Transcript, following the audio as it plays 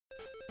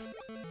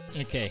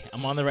Okay,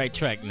 I'm on the right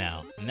track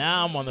now.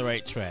 Now I'm on the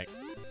right track.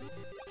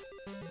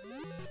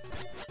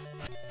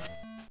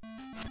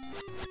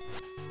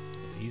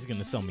 So he's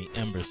gonna sell me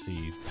ember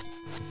seeds.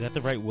 Is that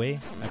the right way?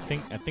 I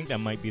think that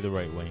might be the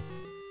right way.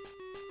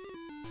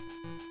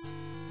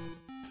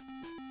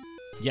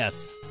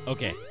 Yes.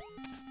 Okay.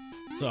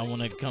 So I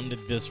want to come to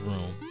this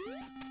room.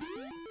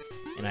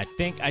 And I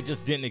think I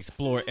just didn't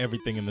explore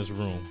everything in this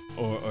room,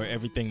 or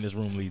everything this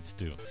room leads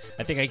to.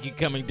 I think I keep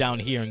coming down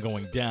here and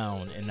going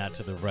down and not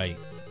to the right.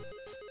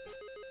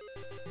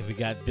 If we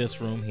got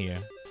this room here,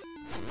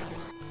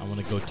 I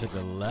want to go to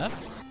the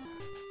left,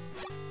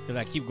 because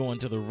I keep going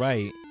to the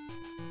right.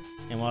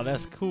 And while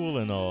that's cool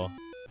and all,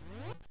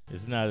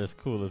 it's not as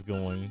cool as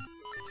going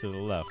to the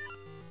left.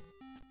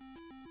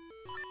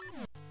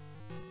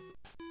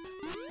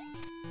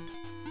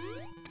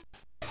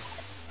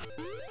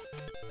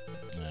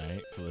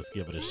 Alright, so let's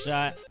give it a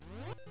shot.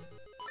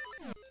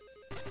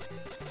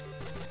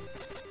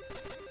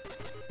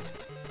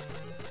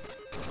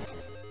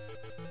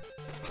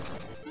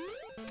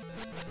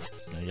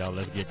 Now, y'all,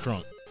 let's get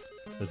crunk.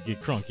 Let's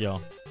get crunk,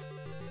 y'all.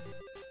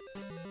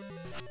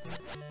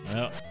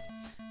 Well,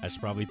 I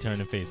should probably turn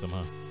and face him,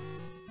 huh?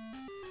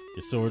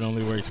 Your sword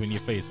only works when you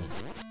face him.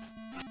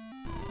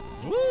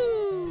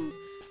 Woo!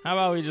 How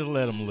about we just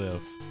let him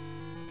live?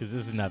 Because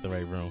this is not the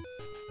right room.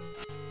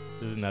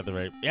 This is not the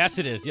right... Yes,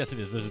 it is. Yes, it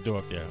is. There's a door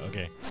up there.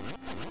 Okay.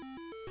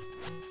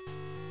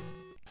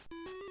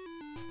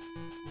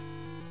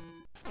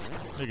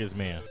 Look at this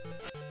man.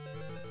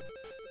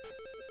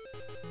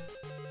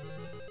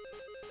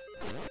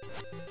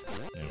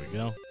 There we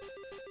go.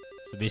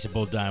 So they should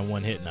both die in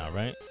one hit now,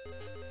 right?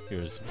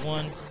 Here's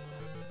one.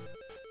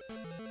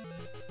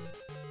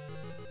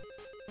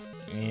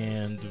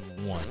 And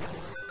one.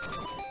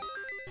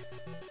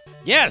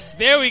 Yes,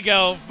 there we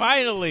go.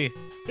 Finally.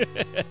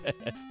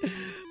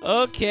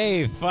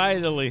 Okay,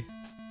 finally.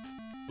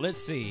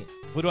 Let's see.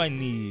 What do I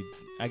need?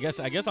 I guess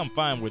I'm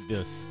fine with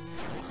this.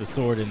 The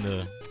sword and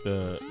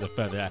the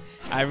feather.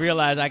 I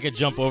realize I could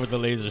jump over the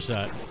laser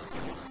shots.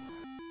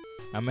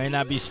 I may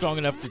not be strong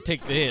enough to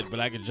take the hit, but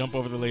I could jump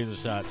over the laser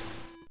shots.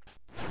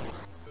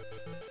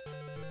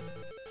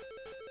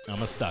 I'm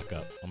gonna stock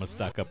up. I'm gonna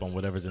stock up on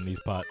whatever's in these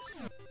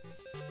pots.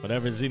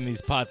 Whatever's in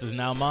these pots is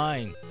now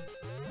mine.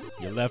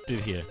 You left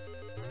it here.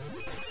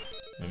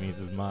 That means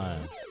it's mine.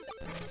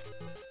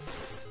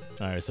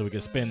 Alright, so we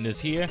can spin this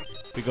here.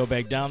 We go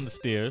back down the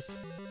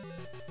stairs.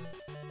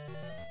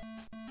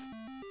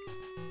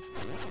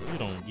 You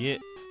don't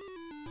get.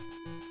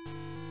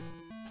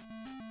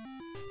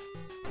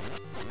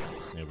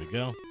 There we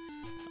go.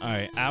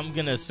 Alright, I'm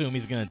gonna assume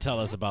he's gonna tell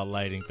us about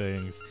lighting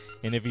things.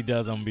 And if he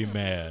does, I'm gonna be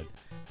mad.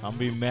 I'm gonna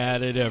be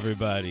mad at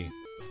everybody.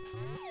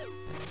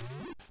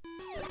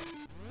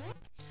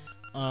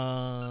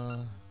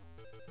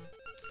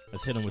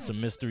 Let's hit him with some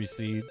mystery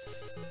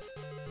seeds.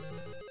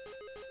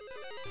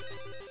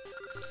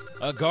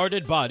 A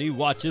guarded body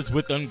watches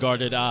with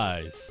unguarded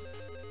eyes.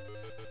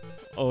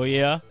 Oh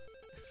yeah?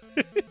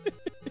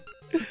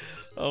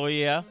 Oh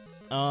yeah?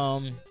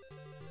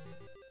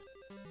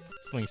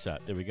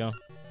 Slingshot, there we go.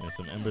 And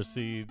some ember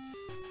seeds.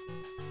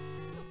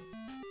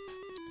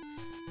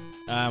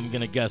 I'm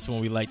gonna guess when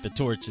we light the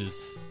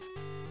torches,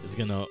 it's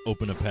gonna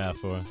open a path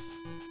for us.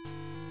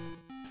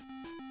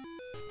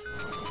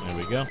 There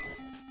we go.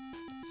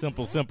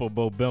 Simple, simple,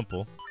 Bo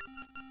Bimple.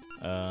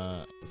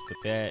 Let's put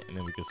that, and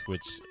then we can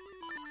switch.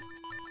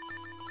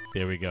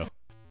 There we go.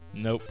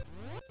 Nope.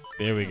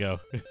 There we go.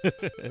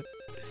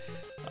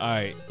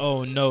 Alright.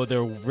 Oh no,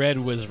 they're red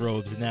whiz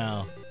robes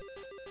now.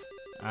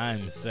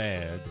 I'm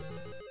sad.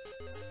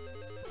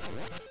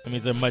 That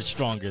means they're much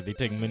stronger. They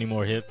take many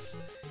more hits.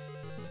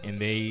 And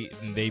they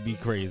be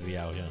crazy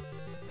out here.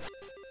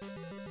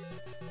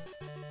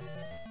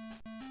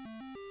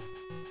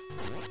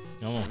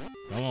 Come on.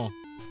 Come on.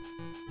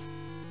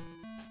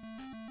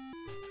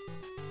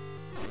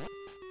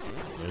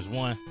 There's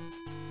one.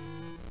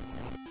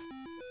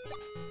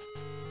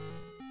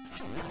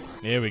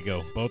 There we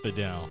go. Both are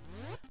down.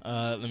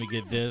 Let me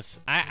get this.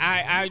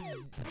 I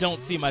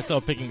don't see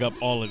myself picking up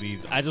all of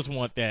these. I just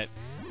want that.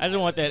 I just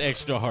want that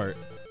extra heart.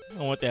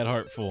 I want that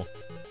heart full.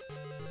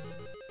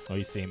 Oh,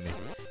 he seen me.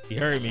 He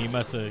heard me. He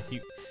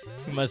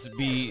must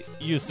be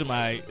used to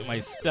my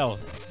stealth.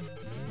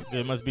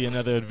 There must be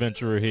another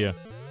adventurer here.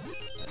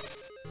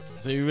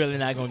 So you're really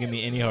not gonna give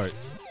me any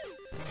hearts.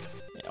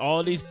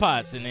 All these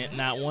pots and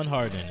not one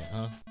heart in it,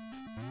 huh?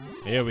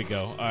 There we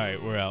go. All right,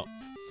 we're out.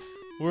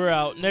 We're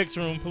out. Next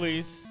room,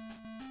 please.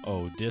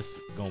 Oh, this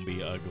gonna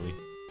be ugly.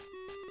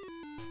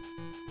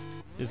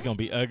 This is gonna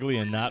be ugly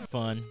and not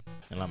fun,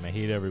 and I'm gonna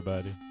hate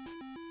everybody.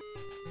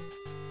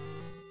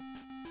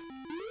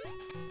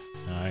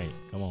 All right,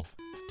 come on.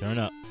 Turn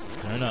up.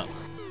 Turn up.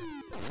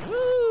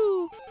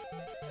 Woo!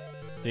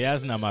 See,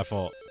 that's not my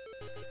fault.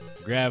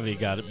 Gravity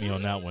got me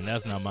on that one.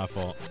 That's not my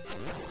fault.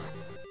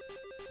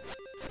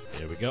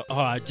 There we go. Oh,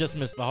 I just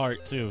missed the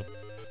heart, too.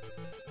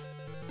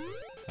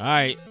 All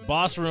right,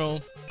 boss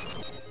room.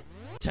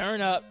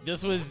 Turn up.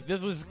 This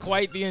was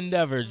quite the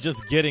endeavor.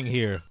 Just getting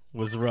here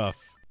was rough.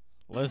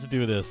 Let's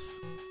do this.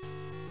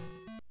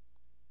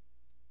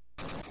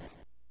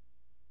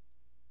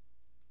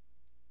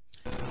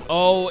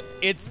 Oh,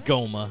 it's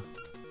Goma.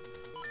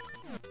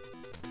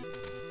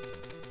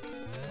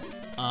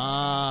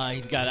 Ah,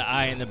 he's got an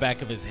eye in the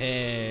back of his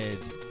head.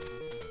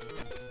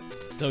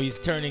 So he's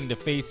turning to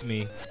face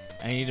me.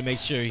 I need to make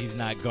sure he's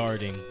not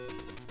guarding.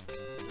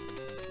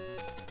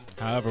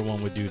 However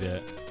one would do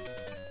that.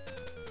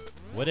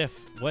 What if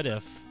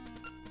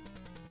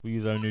we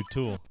use our new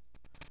tool?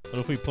 What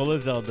if we pull a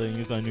Zelda and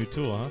use our new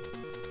tool, huh?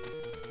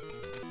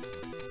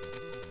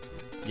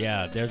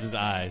 Yeah, there's his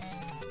eyes.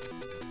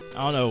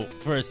 I don't know,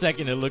 for a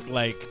second it looked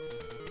like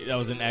that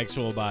was an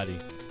actual body.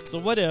 So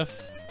what if...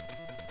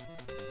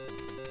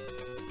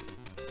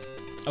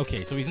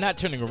 Okay, so he's not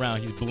turning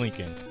around, he's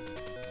blinking.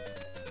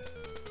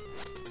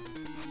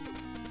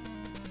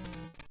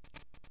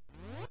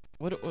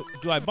 What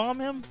do I bomb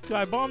him? Do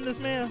I bomb this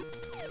man?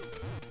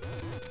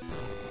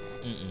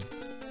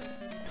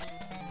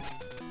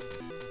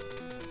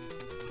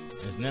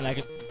 There's nothing I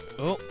can...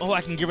 Oh,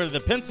 I can get rid of the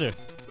pincer.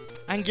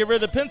 I can get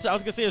rid of the pincer. I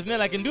was going to say there's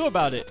nothing I can do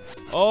about it.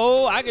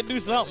 Oh, I can do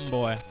something,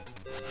 boy.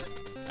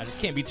 I just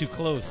can't be too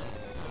close.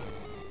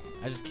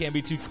 I just can't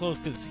be too close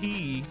because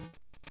he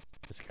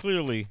is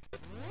clearly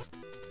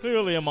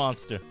a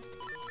monster.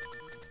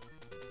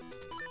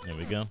 There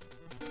we go. All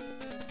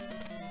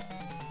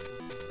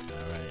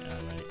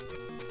right.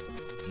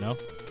 No?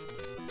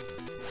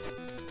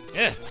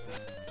 Yeah.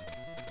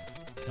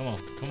 Come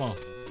on.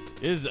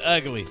 This is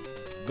ugly.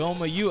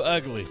 Goma, you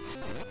ugly.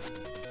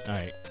 All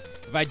right.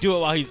 If I do it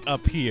while he's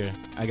up here,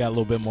 I got a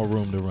little bit more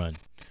room to run.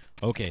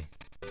 Okay.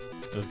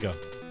 Let's go.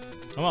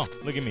 Come on.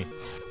 Look at me.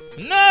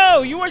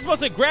 No! You weren't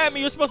supposed to grab me.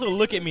 You're supposed to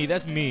look at me.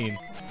 That's mean.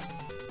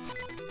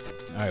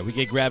 All right. We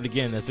get grabbed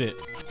again. That's it.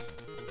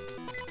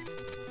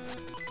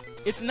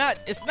 It's not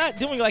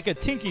doing like a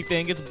tinky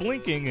thing. It's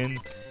blinking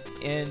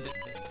and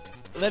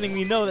letting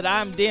me know that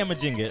I'm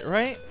damaging it,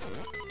 right?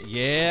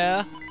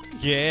 Yeah.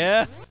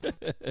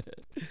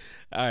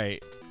 All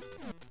right.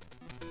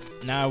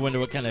 Now I wonder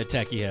what kind of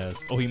attack he has.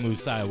 Oh, he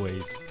moves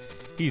sideways.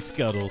 He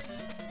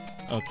scuttles.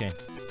 Okay.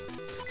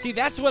 See,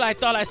 that's what I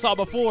thought I saw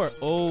before.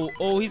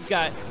 Oh, he's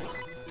got...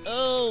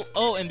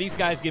 Oh, and these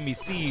guys give me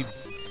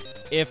seeds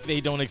if they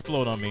don't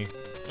explode on me.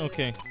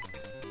 Okay.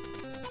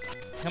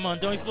 Come on,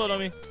 don't explode on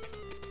me.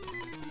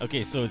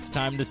 Okay, so it's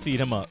time to seed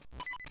him up.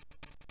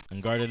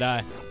 Unguarded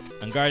eye.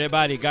 Unguarded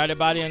body. Guarded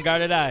body,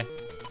 unguarded eye.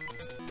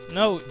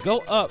 No, go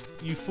up,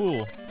 you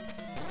fool.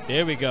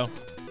 There we go.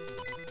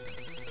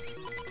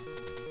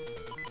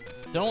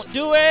 Don't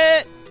do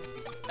it!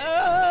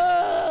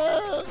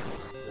 Oh!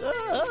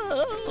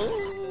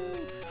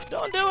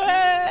 Don't do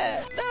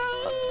it!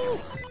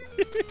 No!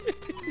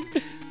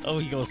 Oh,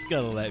 he gonna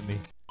scuttle at me.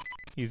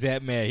 He's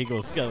that mad, he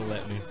gonna scuttle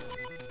at me.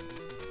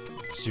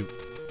 Shoot.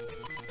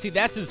 See,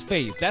 that's his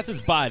face. That's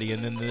his body,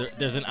 and then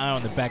there's an eye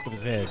on the back of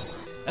his head.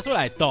 That's what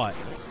I thought.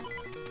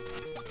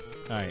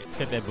 Alright,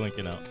 cut that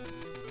blinking out.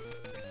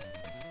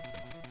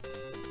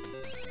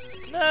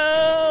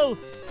 No!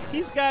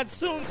 He's got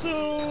Tsum.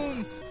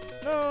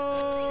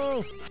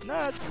 No!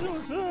 Not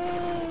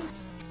Tsum.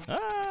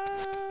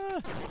 Ah!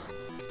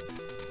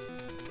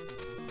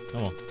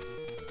 Come on.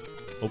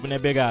 Open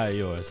that big eye of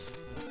yours.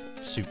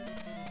 Shoot.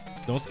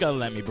 Don't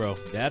scuttle at me, bro.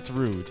 That's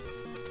rude.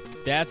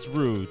 That's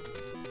rude.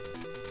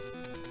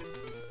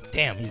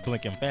 Damn, he's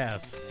blinking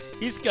fast.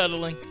 He's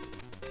scuttling.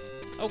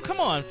 Oh, come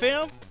on,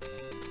 fam.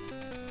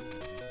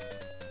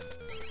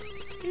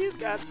 He's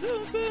got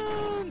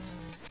Tsum.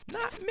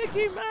 Not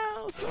Mickey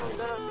Mouse. Oh,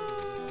 no.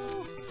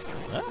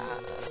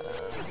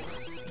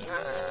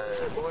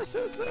 More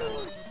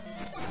Tsum.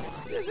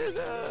 This is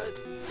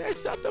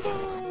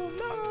acceptable.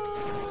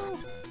 No.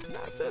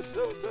 Not the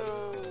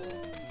Tsum.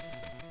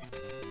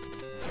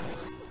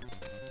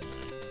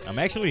 I'm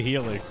actually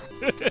healing.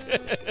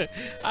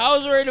 I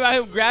was worried about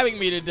him grabbing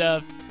me to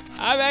death.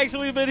 I've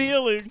actually been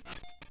healing.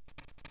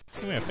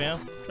 Come here, fam.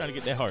 I'm trying to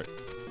get that heart.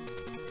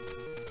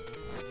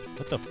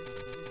 What the?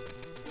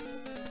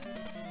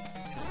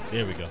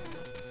 There we go.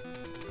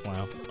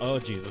 Clown. Oh,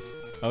 Jesus.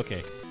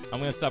 Okay. I'm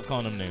going to stop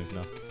calling him names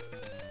now.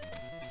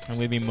 I'm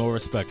going to be more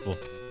respectful.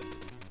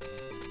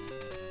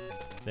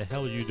 The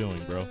hell are you doing,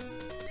 bro?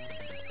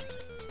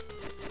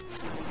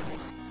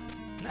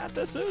 Not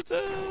the suits.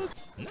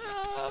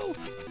 No.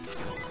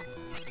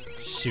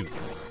 Shoot.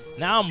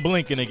 Now I'm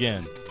blinking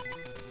again.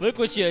 Look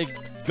what you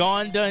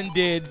done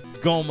did,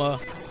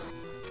 Goma.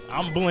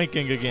 I'm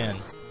blinking again.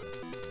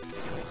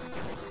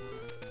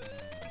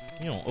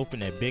 You don't open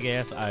that big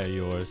ass eye of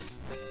yours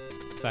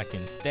so I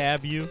can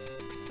stab you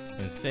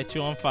and set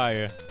you on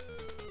fire.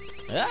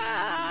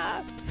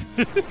 Ah!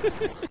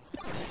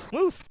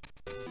 Move.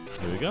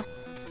 There we go.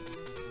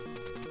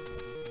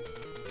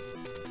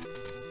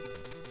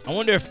 I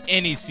wonder if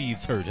any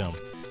seeds hurt him.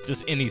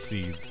 Just any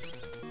seeds.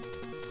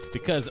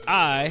 Because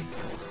I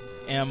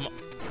am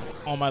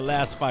on my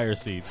last fire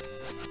seed.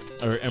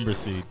 Or ember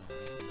seed.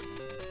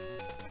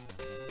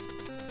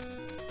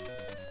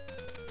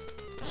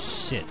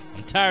 Shit.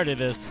 I'm tired of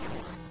this.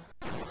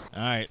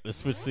 Alright, let's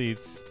switch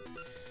seeds.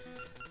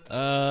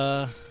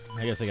 I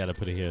guess I gotta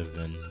put it here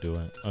then do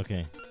it.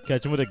 Okay.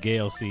 Catch him with a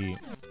gale seed.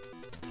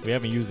 We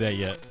haven't used that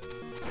yet.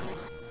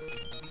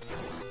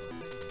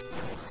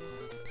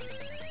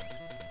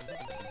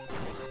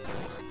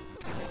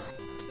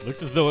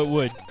 Looks as though it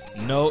would.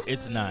 No,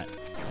 it's not.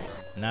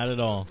 Not at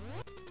all.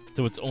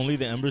 So it's only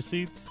the ember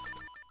seeds?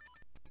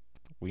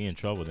 We in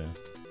trouble then.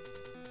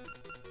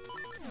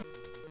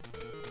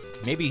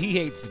 Maybe he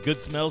hates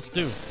good smells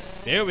too.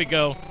 There we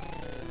go.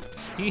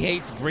 He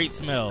hates great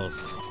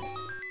smells.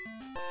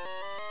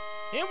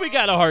 And we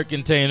got a heart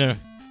container.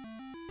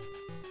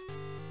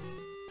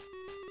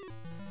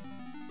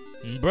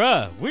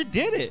 Bruh, we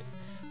did it.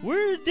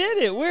 We did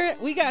it.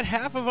 We got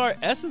half of our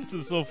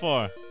essences so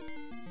far.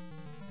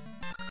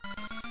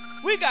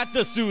 We got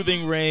the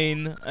soothing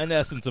rain, an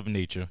essence of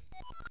nature.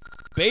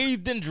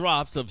 Bathed in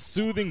drops of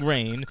soothing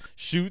rain,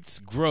 shoots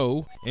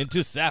grow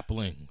into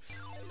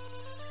saplings.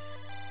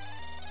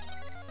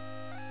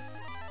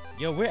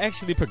 Yo, we're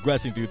actually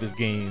progressing through this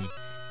game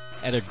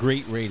at a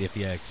great rate, if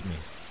you ask me.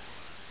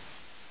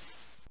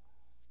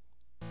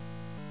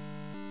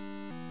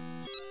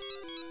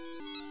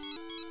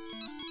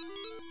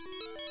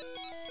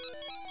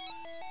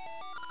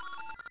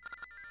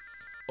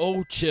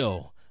 Oh,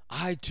 chill.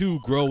 I too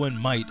grow in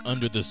might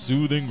under the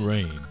soothing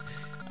rain.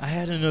 I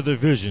had another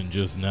vision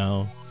just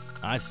now.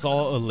 I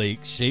saw a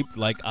lake shaped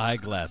like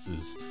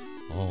eyeglasses.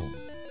 Oh.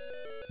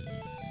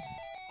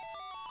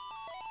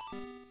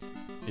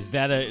 Is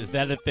that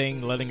a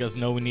thing letting us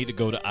know we need to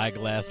go to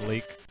Eyeglass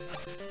Lake?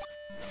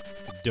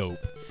 Dope.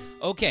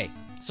 Okay,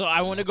 so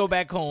I want to go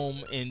back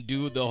home and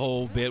do the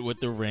whole bit with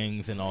the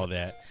rings and all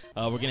that.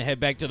 We're going to head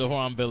back to the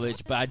Horon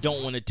Village, but I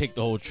don't want to take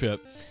the whole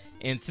trip.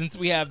 And since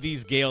we have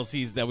these Gale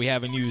Seeds that we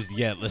haven't used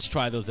yet, let's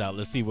try those out.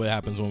 Let's see what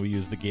happens when we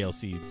use the Gale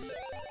Seeds.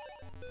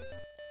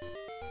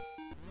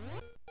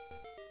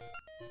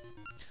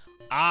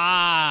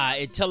 Ah,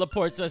 it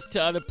teleports us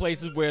to other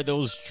places where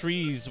those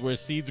trees where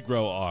seeds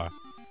grow are.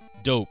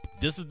 Dope.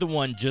 This is the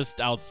one just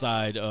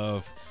outside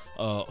of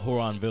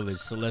Horon Village,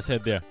 so let's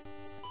head there.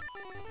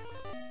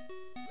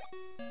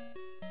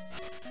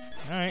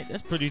 Alright,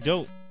 that's pretty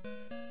dope.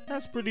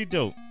 That's pretty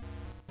dope.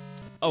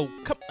 Oh,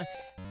 come on.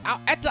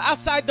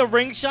 Outside the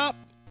ring shop?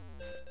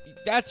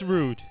 That's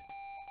rude.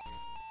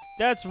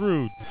 That's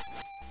rude.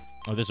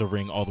 Oh, there's a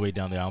ring all the way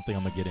down there. I don't think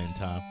I'm going to get it in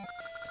time.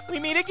 We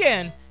meet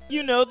again.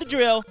 You know the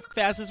drill.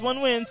 Fastest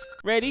one wins.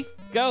 Ready?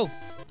 Go.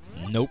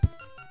 Nope.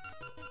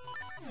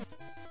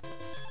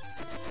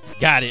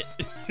 Got it.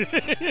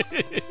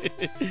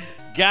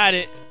 Got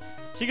it.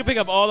 She can pick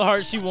up all the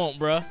hearts she wants,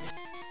 bruh.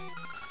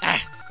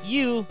 Ah,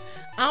 you.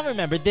 I'll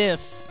remember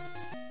this.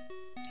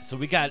 So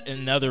we got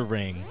another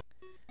ring.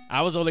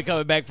 I was only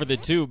coming back for the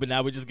 2, but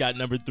now we just got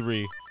number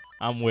 3.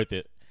 I'm with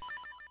it.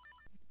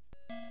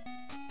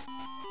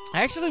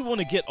 I actually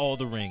want to get all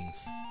the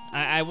rings.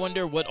 I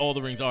wonder what all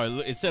the rings are.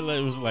 It said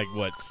it was like,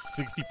 what,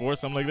 64,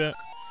 something like that?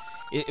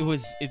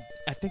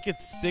 I think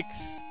it's 6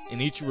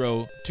 in each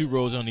row, 2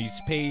 rows on each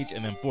page,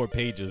 and then 4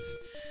 pages.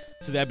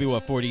 So that'd be,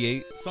 what,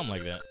 48? Something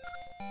like that.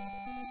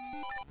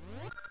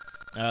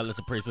 Let's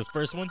appraise this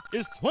first one.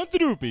 It's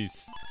 20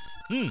 rupees.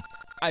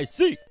 I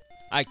see.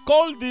 I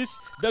call this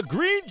the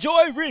Green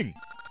Joy Ring.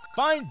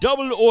 Find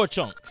double ore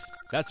chunks.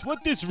 That's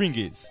what this ring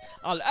is.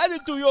 I'll add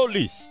it to your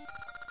list.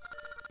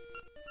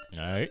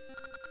 Alright.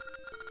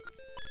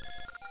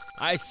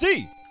 I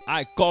see.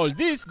 I call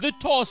this the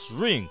Toss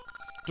Ring.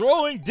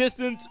 Throwing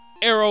distance,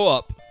 arrow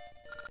up.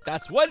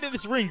 That's what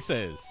this ring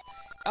says.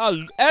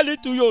 I'll add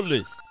it to your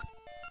list.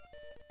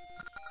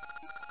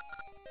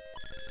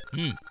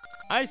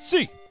 I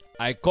see.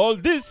 I call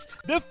this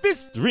the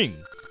Fist Ring.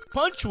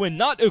 Punch when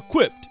not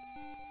equipped.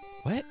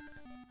 What?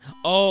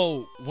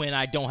 Oh, when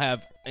I don't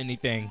have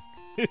anything.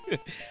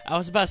 I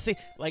was about to say,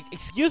 like,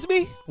 excuse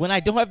me? When I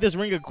don't have this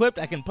ring equipped,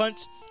 I can punch?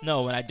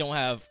 No, when I don't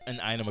have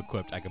an item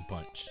equipped, I can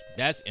punch.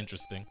 That's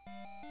interesting.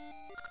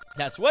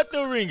 That's what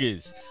the ring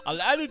is.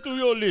 I'll add it to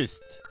your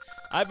list.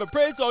 I've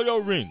appraised all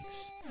your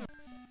rings.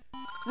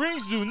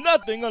 Rings do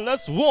nothing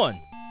unless one.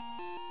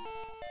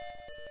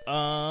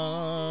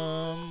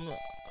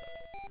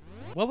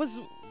 What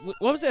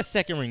was that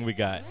second ring we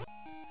got?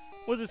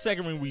 What was the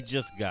second ring we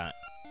just got?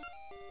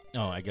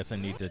 Oh, I guess I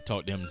need to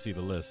talk to him to see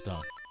the list,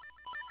 huh?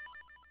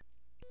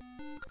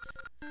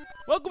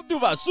 Welcome to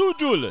Vasu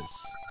Jewelers.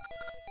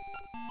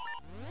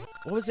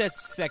 What was that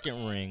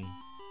second ring?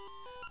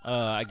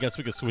 I guess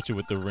we could switch it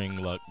with the ring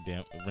luck.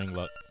 Damn, ring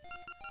luck.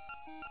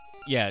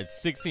 Yeah,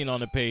 it's 16 on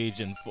the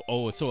page, and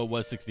so it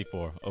was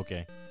 64.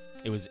 Okay,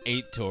 it was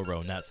 8 to a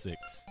row, not 6.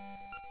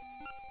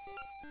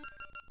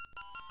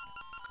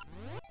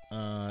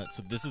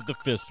 So this is the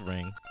Fist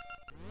Ring.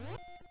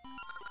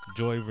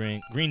 Joy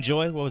Ring. Green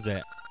Joy? What was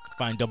that?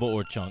 Find double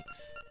ore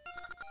chunks.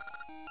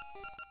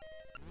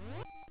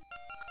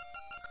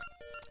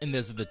 And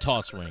this is the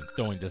Toss Ring.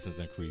 Throwing distance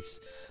increase.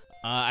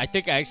 I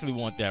think I actually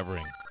want that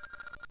ring.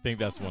 I think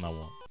that's the one I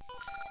want.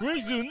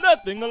 Rings do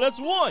nothing unless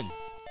one.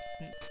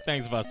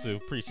 Thanks, Vasu.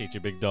 Appreciate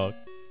you, big dog.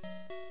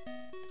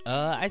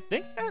 I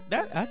think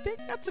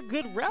that's a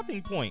good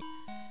wrapping point.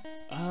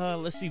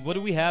 Let's see. What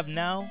do we have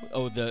now?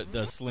 Oh,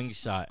 the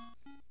slingshot.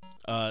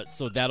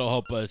 So that'll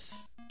help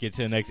us get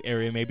to the next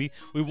area, maybe.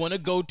 We want to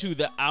go to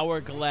the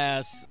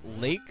Hourglass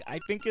Lake, I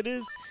think it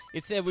is.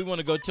 It said we want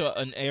to go to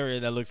an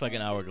area that looks like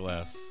an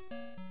hourglass.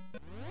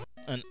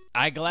 An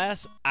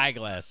eyeglass?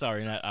 Eyeglass.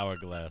 Sorry, not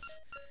hourglass.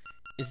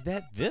 Is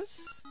that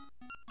this?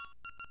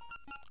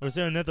 Or is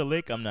there another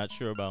lake I'm not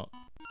sure about?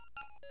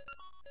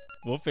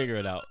 We'll figure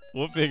it out.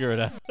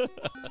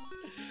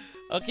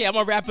 Okay, I'm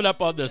going to wrap it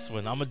up on this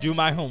one. I'm going to do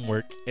my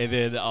homework, and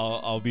then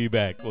I'll be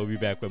back. We'll be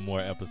back with more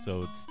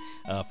episodes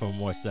for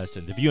more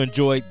sessions. If you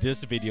enjoyed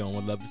this video and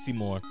would love to see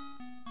more,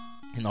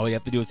 and all you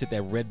have to do is hit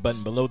that red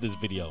button below this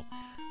video.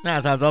 Now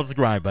it's the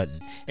subscribe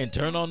button. And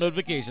turn on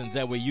notifications.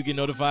 That way you get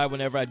notified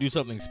whenever I do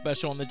something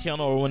special on the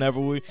channel or whenever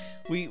we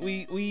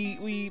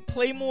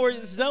play more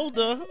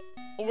Zelda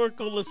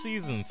Oracle of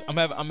Seasons.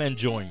 I'm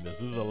enjoying this.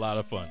 This is a lot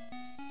of fun.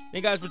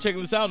 Thank you guys for checking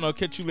this out, and I'll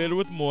catch you later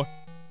with more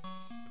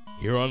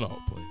here on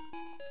All Play.